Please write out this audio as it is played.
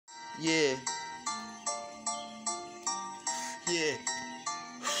Yeah. Yeah.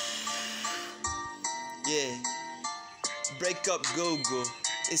 Yeah. Break up Google.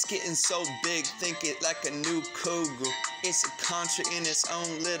 It's getting so big, think it like a new cougar. It's a country in its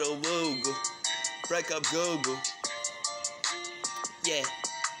own little woogle. Break up Google. Yeah.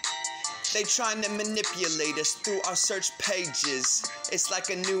 They trying to manipulate us through our search pages. It's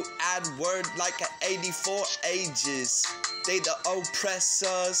like a new ad word, like a 84 ages. They the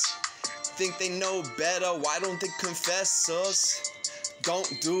oppressors, think they know better, why don't they confess us?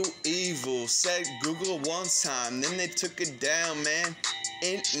 Don't do evil, said Google one time, then they took it down, man,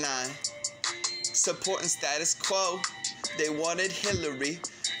 in line. Supporting status quo, they wanted Hillary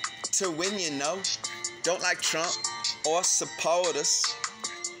to win, you know. Don't like Trump or support us.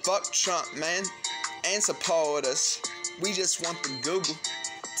 Fuck Trump, man, and support us. We just want the Google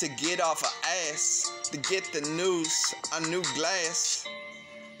to get off our ass, to get the news, a new glass.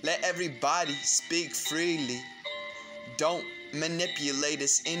 Let everybody speak freely. Don't manipulate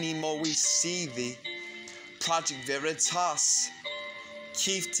us anymore, we see thee. Project Veritas,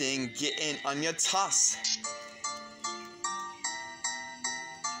 Keefton getting on your toss.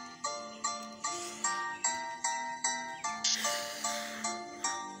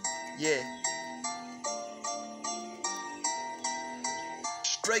 Yeah.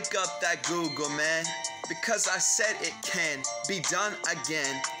 Break up that Google, man, because I said it can be done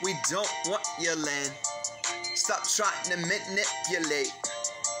again. We don't want your land. Stop trying to manipulate.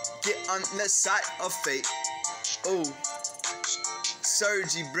 Get on the side of fate. Ooh,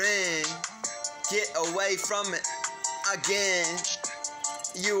 Sergi Brin, get away from it again.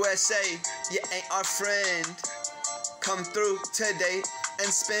 USA, you ain't our friend. Come through today and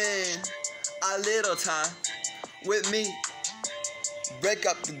spend a little time with me. Break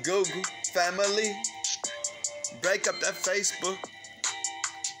up the Google family. Break up that Facebook.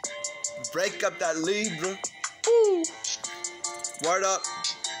 Break up that Libra. Ooh. Word up.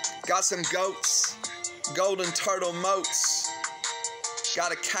 Got some goats. Golden turtle moats.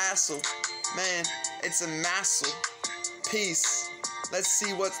 Got a castle. Man, it's a massel. Peace. Let's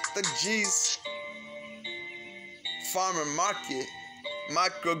see what's the G's. Farmer market.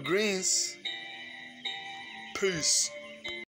 Microgreens. Peace.